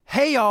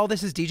Hey y'all,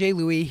 this is DJ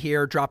Louie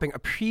here, dropping a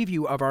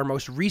preview of our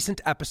most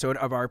recent episode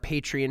of our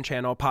Patreon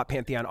channel, Pop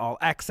Pantheon All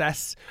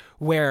Access,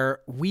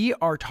 where we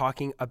are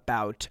talking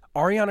about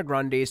Ariana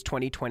Grande's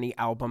 2020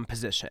 album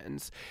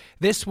Positions.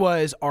 This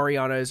was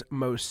Ariana's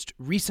most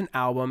recent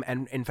album,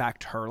 and in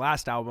fact, her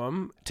last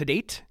album to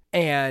date.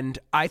 And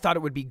I thought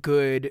it would be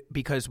good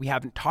because we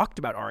haven't talked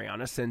about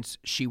Ariana since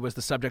she was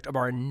the subject of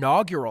our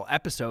inaugural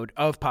episode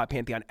of Pop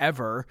Pantheon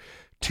ever,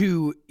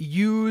 to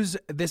use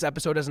this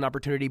episode as an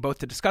opportunity both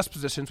to discuss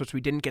Positions, which we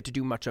didn't get to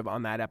do much of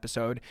on that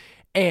episode,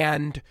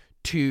 and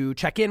to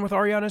check in with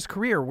Ariana's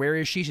career. Where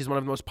is she? She's one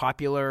of the most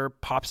popular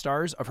pop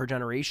stars of her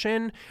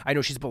generation. I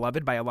know she's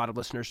beloved by a lot of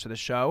listeners to the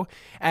show,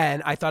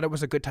 and I thought it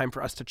was a good time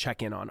for us to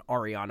check in on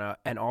Ariana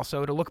and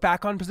also to look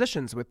back on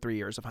Positions with 3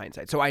 years of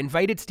hindsight. So I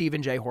invited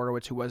Stephen J.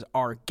 Horowitz, who was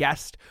our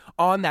guest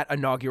on that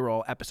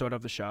inaugural episode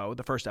of the show,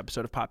 the first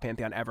episode of Pop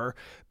Pantheon ever,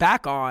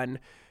 back on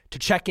to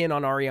check in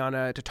on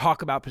Ariana, to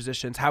talk about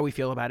Positions, how we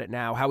feel about it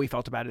now, how we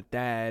felt about it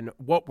then,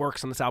 what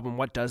works on this album,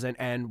 what doesn't,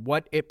 and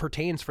what it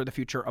pertains for the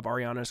future of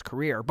Ariana's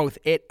career, both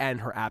it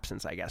and her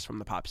absence, I guess, from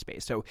the pop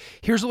space. So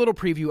here's a little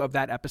preview of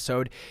that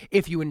episode.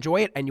 If you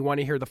enjoy it and you want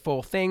to hear the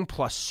full thing,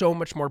 plus so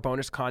much more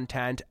bonus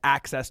content,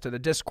 access to the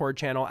Discord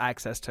channel,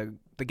 access to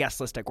the guest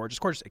list at Gorgeous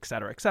Gorgeous, et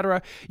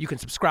cetera, you can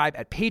subscribe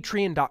at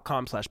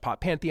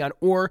patreon.com/poppantheon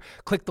or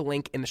click the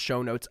link in the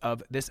show notes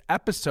of this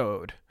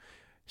episode.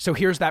 So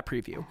here's that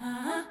preview.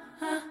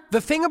 The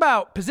thing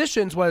about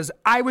Positions was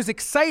I was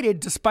excited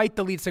despite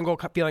the lead single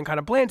feeling kind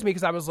of bland to me,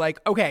 because I was like,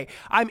 okay,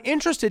 I'm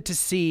interested to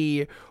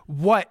see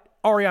what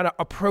Ariana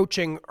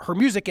approaching her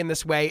music in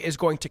this way is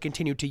going to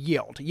continue to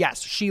yield.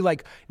 Yes, she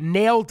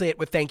nailed it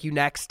with Thank You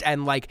Next,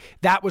 and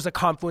that was a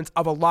confluence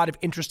of a lot of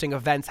interesting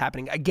events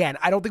happening. Again,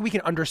 I don't think we can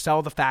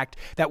undersell the fact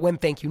that when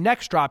Thank You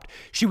Next dropped,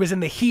 she was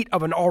in the heat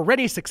of an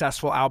already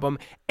successful album,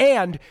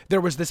 and there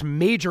was this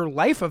major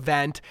life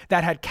event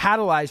that had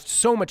catalyzed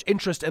so much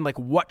interest in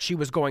what she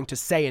was going to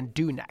say and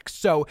do next.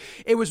 So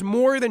it was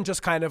more than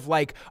just kind of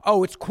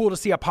oh, it's cool to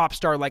see a pop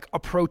star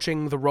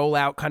approaching the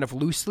rollout kind of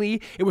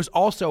loosely. It was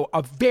also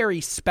a very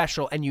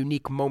special and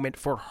unique moment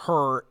for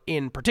her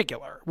in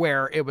particular,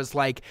 where it was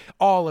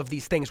all of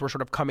these things were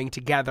sort of coming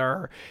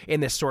together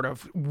in this sort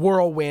of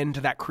whirlwind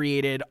that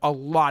created a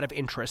lot of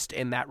interest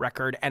in that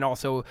record, and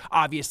also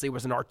obviously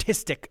was an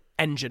artistic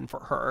engine for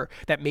her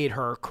that made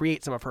her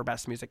create some of her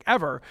best music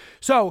ever.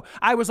 So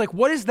I was like,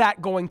 what is that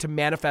going to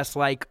manifest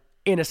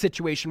in a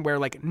situation where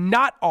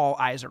not all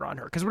eyes are on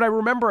her? Because what I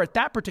remember at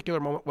that particular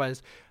moment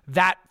was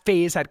that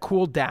phase had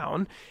cooled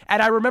down,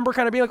 and I remember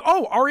kind of being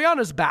oh,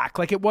 Ariana's back.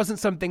 It wasn't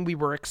something we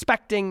were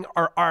expecting.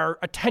 Our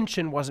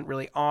attention wasn't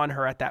really on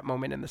her at that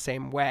moment in the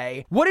same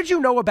way. What did you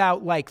know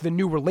about the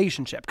new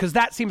relationship? Because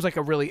that seems like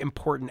a really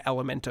important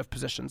element of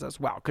Positions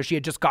as well, because she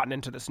had just gotten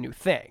into this new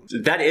thing.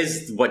 That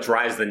is what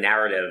drives the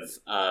narrative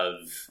of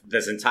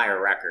this entire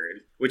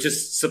record, which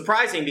is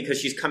surprising because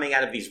she's coming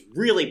out of these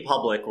really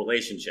public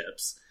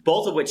relationships,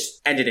 both of which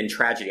ended in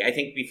tragedy. I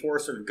think before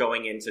sort of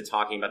going into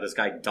talking about this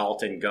guy,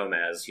 Dalton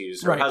Gomez,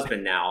 who's her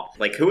husband now,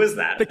 who is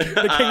that? The king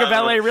of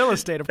LA real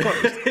estate, of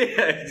course.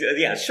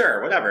 Yeah,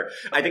 sure, whatever.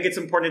 I think it's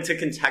important to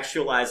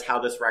contextualize how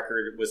this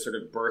record was sort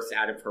of birthed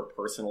out of her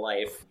personal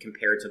life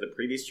compared to the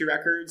previous two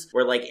records,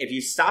 where if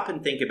you stop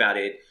and think about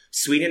it,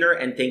 Sweetener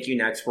and Thank You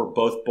Next were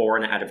both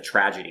born out of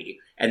tragedy.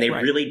 And they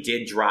really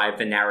did drive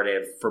the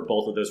narrative for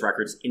both of those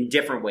records in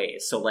different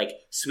ways. So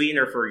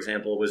Sweetener, for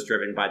example, was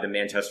driven by the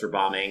Manchester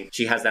bombing.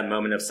 She has that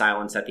moment of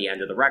silence at the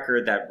end of the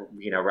record that,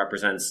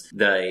 represents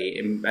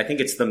I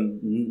think it's the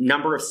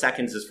number of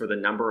seconds is for the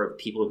number of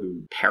people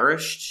who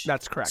perished.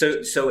 That's correct.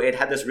 So it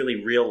had this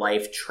really real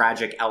life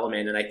tragic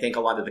element. And I think a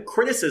lot of the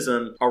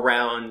criticism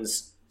around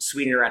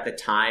Sweetener at the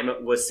time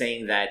was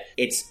saying that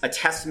it's a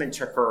testament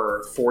to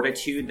her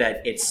fortitude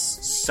that it's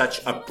such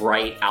a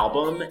bright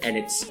album and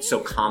it's so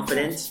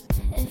confident.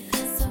 It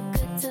feels so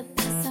good to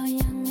be so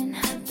young and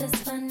have this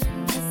fun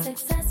and be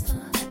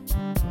successful.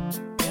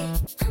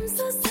 I'm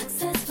so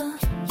successful.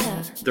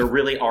 Yeah. There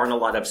really aren't a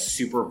lot of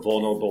super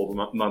vulnerable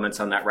moments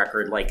on that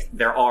record like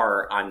there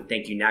are on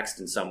Thank You Next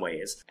in some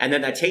ways. And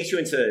then that takes you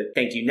into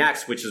Thank You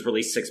Next, which is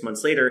released 6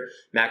 months later.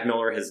 Mac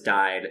Miller has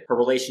died. Her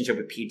relationship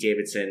with Pete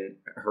Davidson,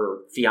 her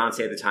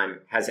fiance at the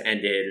time, has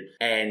ended.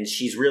 And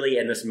she's really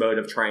in this mode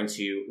of trying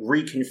to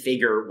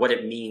reconfigure what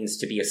it means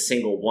to be a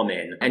single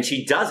woman. And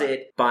she does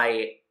it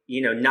by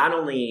not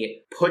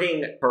only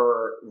putting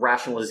her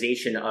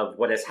rationalization of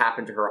what has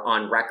happened to her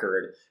on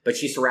record, but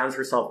she surrounds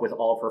herself with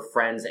all of her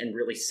friends and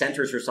really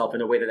centers herself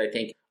in a way that I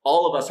think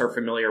all of us are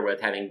familiar with,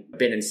 having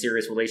been in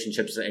serious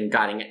relationships and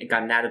gotten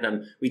out of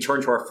them. We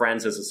turn to our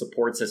friends as a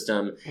support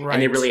system,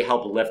 and they really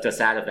help lift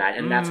us out of that.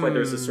 And that's why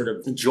there's this sort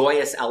of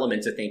joyous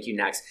element to Thank You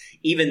Next,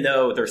 even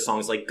though there's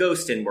songs like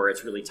Ghostin', where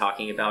it's really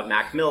talking about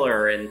Mac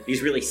Miller and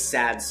these really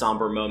sad,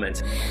 somber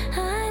moments.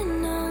 I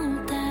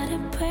know that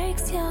it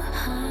breaks your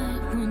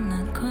heart when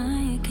I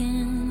cry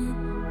again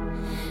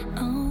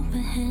over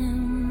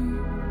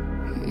him.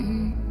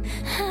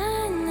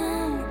 I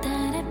know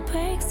that it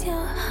breaks your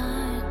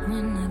heart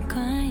when I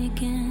cry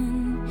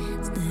again.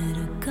 Instead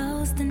of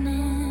ghosting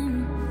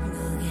him,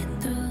 we'll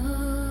get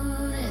through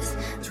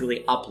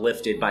really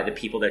uplifted by the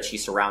people that she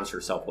surrounds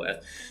herself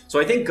with.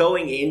 So I think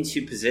going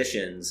into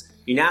Positions,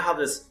 you now have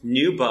this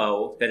new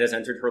beau that has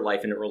entered her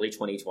life in early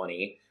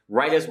 2020,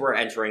 right as we're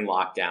entering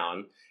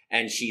lockdown.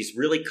 And she's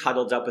really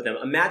cuddled up with him.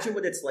 Imagine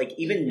what it's like,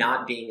 even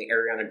not being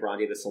Ariana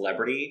Grande, the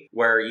celebrity,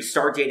 where you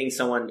start dating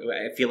someone.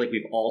 I feel like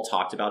we've all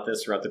talked about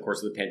this throughout the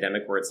course of the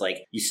pandemic, where it's like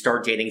you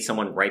start dating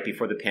someone right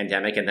before the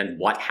pandemic, and then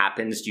what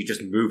happens? You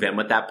just move in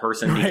with that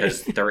person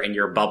because they're in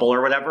your bubble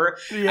or whatever.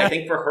 Yeah. I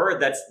think for her,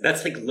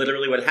 that's like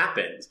literally what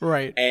happened.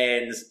 Right.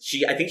 And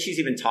I think she's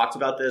even talked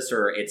about this,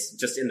 or it's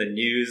just in the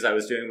news. I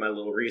was doing my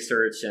little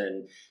research,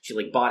 and she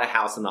like bought a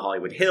house in the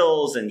Hollywood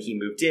Hills, and he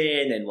moved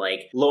in, and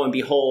like lo and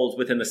behold,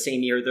 within the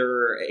same year, they're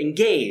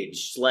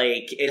engaged.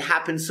 Like, it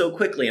happened so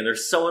quickly, and they're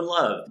so in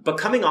love. But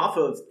coming off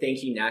of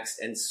Thank You Next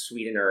and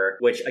Sweetener,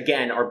 which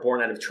again are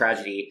born out of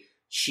tragedy,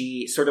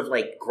 she sort of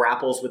like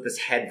grapples with this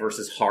head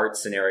versus heart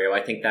scenario.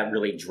 I think that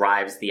really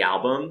drives the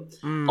album.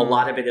 A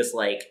lot of it is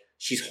like,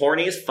 she's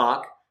horny as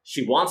fuck.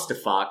 She wants to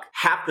fuck.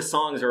 Half the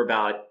songs are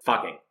about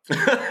fucking.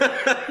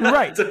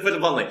 Right. To put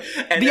it bluntly.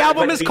 And the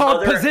album is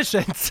called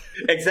Positions.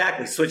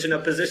 Exactly. Switching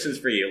up positions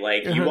for you.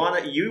 Like,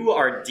 you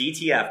are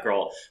DTF,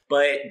 girl.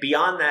 But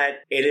beyond that,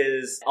 it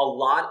is a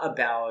lot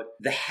about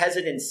the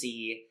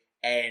hesitancy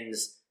and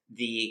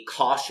the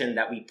caution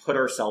that we put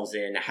ourselves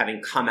in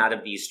having come out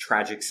of these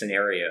tragic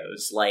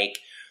scenarios. Like,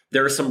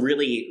 there are some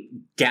really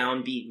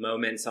downbeat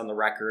moments on the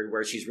record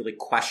where she's really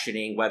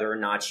questioning whether or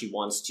not she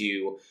wants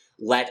to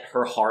let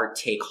her heart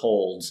take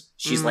hold.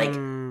 She's like,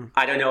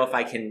 I don't know if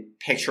I can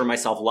picture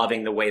myself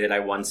loving the way that I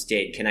once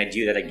did. Can I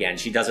do that again?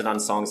 She does it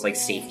on songs like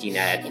Safety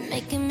Net. You're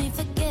making me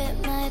forget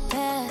my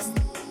past.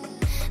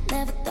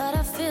 Never thought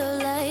I'd feel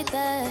like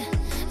that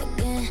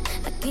again.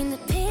 I came to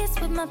peace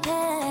with my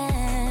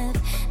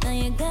path. Now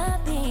you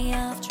got me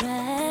off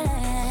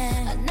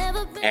track.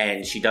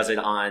 And she does it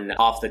on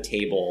Off the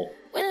Table.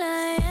 Will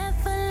I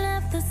ever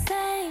love the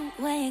same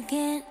way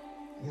again?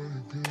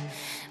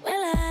 Will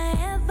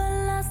I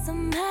ever love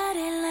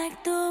somebody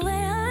like the way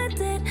I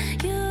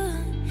did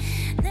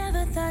you?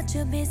 Never thought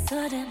you'd be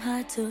so damn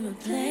hard to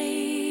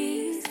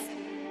replace.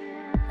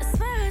 I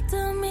swear I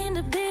don't mean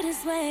to be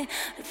this way.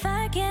 If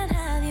I can't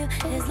have you,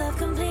 is love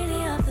completely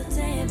off the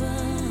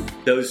table?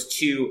 Those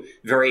two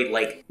very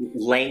like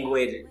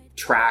languid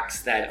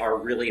tracks that are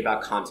really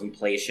about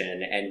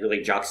contemplation and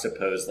really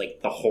juxtapose like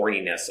the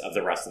horniness of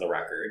the rest of the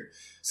record.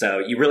 So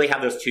you really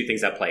have those two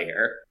things at play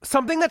here.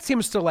 Something that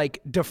seems to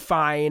like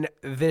define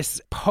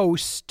this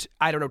post,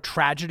 I don't know,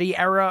 tragedy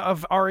era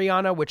of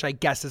Ariana, which I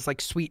guess is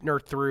like Sweetener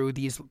through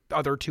these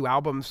other two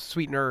albums,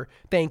 Sweetener,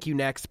 Thank You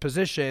Next,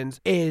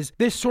 Positions, is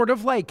this sort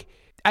of like,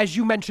 as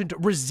you mentioned,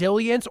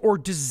 resilience or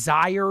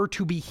desire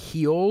to be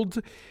healed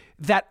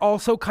that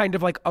also kind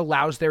of like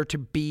allows there to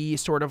be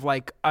sort of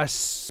like a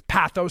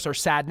pathos or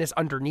sadness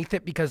underneath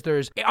it, because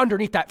there's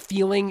underneath that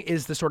feeling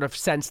is the sort of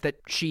sense that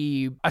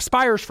she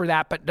aspires for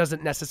that, but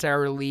doesn't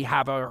necessarily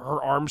have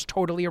her arms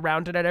totally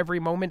around it at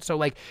every moment. So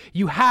like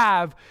you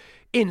have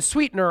in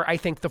Sweetener, I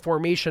think the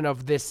formation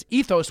of this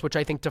ethos, which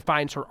I think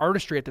defines her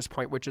artistry at this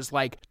point, which is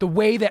like the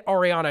way that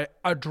Ariana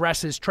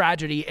addresses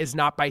tragedy is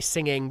not by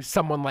singing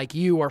Someone Like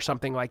You or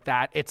something like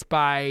that. It's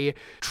by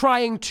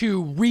trying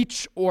to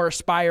reach or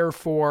aspire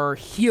for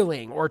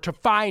healing or to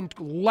find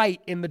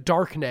light in the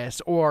darkness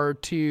or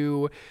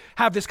to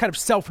have this kind of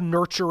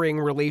self-nurturing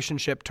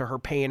relationship to her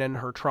pain and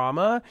her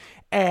trauma.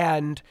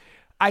 And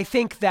I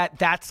think that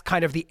that's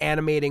kind of the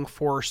animating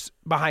force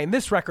behind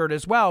this record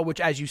as well,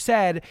 which, as you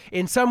said,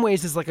 in some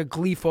ways is like a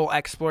gleeful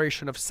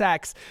exploration of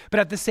sex, but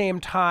at the same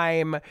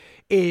time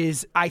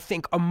is, I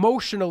think,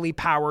 emotionally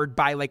powered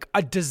by like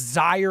a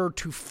desire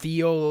to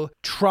feel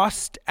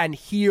trust and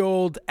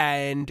healed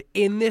and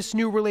in this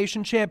new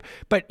relationship,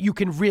 but you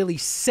can really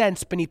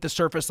sense beneath the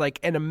surface like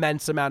an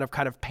immense amount of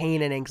kind of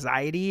pain and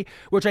anxiety,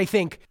 which I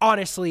think,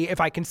 honestly, if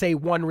I can say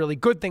one really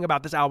good thing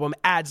about this album,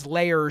 adds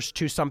layers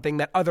to something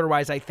that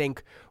otherwise I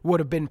think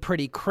would have been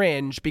pretty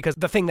cringe, because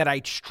the thing that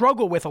I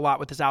struggle with a lot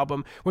with this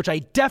album, which I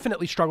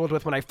definitely struggled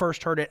with when I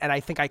first heard it, and I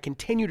think I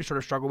continue to sort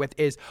of struggle with,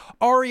 is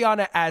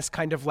Ariana as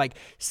kind of like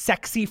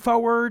sexy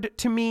forward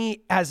to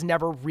me has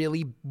never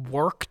really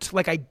worked.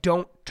 Like, I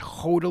don't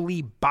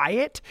totally buy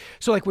it.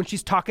 So like when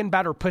she's talking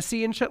about her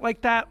pussy and shit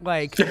like that,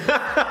 like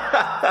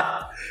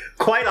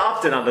quite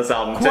often on this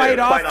album, quite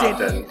too.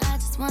 often. I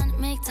just wanna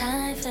make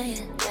time for you.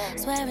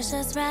 Swear it's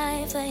just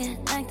right for you.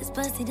 Like this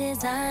pussy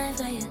designed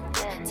for you.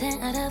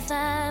 10 out of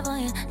 5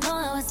 on you. Know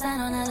I was sign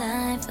on the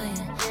line for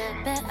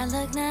you. Bet I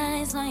look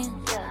nice on you.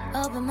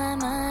 Open my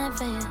mind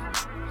for you.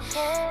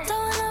 Don't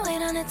wanna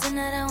wait on it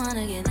tonight. I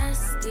wanna get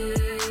nasty.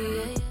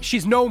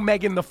 She's no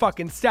Megan the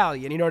fucking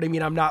Stallion, you know what I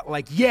mean? I'm not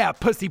like, yeah,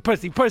 pussy,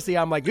 pussy, pussy.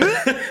 I'm like,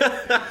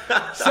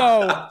 ugh.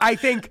 So I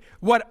think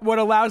what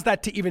allows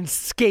that to even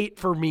skate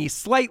for me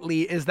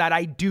slightly is that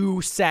I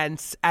do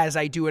sense, as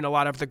I do in a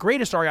lot of the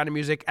greatest Ariana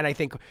music, and I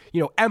think,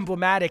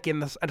 emblematic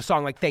in a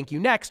song like Thank You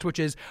Next, which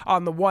is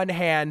on the one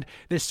hand,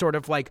 this sort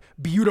of like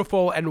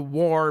beautiful and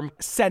warm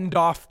send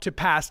off to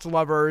past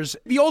lovers,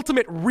 the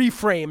ultimate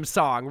reframe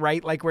song,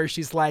 right? Like where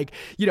she's like,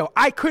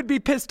 I could be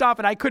pissed off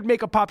and I could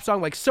make a pop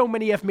song like so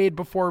many have made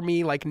before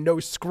me, like No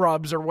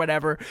Scrubs or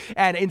whatever.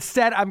 And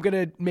instead I'm going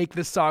to make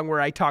this song where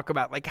I talk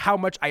about like how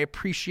much I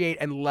appreciate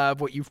and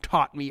love what you've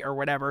taught me or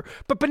whatever.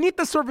 But beneath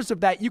the surface of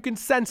that, you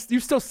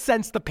still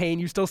sense the pain.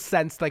 You still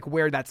sense like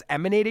where that's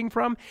emanating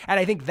from. And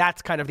I think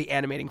that's kind of the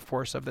animating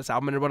force of this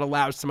album and what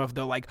allows some of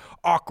the like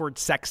awkward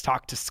sex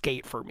talk to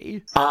skate for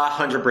me.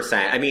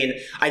 100%. I mean,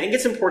 I think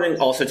it's important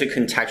also to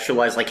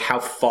contextualize like how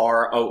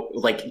far,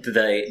 like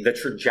the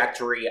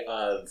trajectory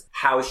of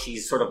how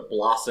she's sort of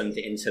blossomed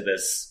into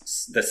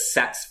the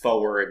sex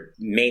forward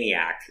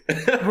maniac.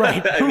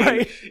 Right.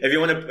 Right. If you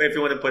want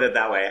to put it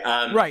that way.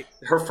 Right.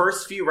 Her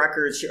first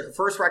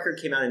record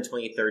came out in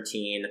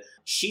 2013.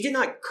 She did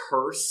not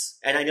curse,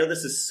 and I know this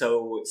is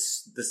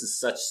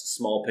such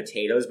small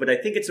potatoes, but I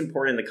think it's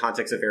important in the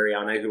context of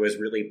Ariana, who has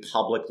really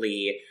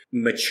publicly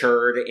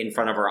matured in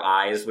front of our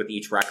eyes with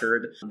each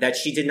record, that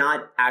she did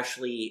not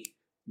actually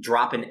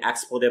drop an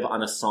expletive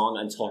on a song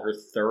until her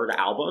third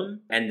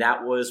album, and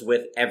that was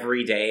with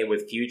Every Day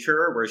with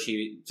Future, where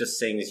she just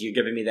sings, "You're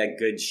giving me that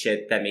good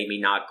shit that made me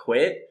not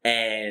quit."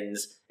 And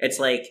it's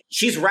like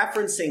she's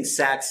referencing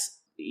sex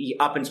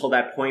up until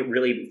that point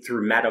really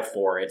through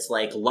metaphor. It's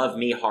like Love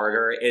Me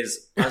Harder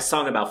is a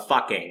song about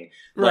fucking.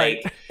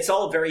 Right. Like, it's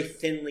all very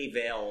thinly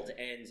veiled,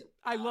 and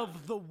I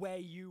love the way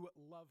you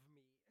love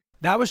me.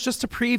 That was just a preview